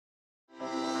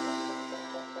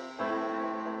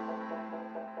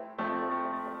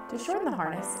To shorten the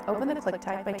harness, open the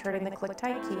ClickTight by turning the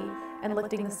ClickTight key and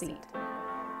lifting the seat.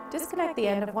 Disconnect the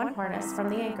end of one harness from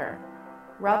the anchor.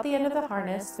 Route the end of the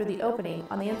harness through the opening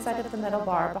on the inside of the metal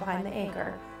bar behind the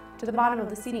anchor to the bottom of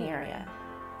the seating area.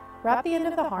 Wrap the end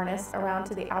of the harness around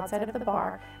to the outside of the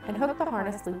bar and hook the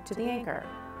harness loop to the anchor.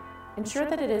 Ensure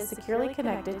that it is securely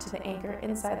connected to the anchor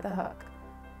inside the hook.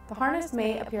 The harness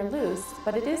may appear loose,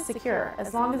 but it is secure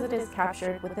as long as it is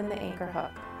captured within the anchor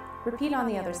hook. Repeat on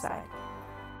the other side.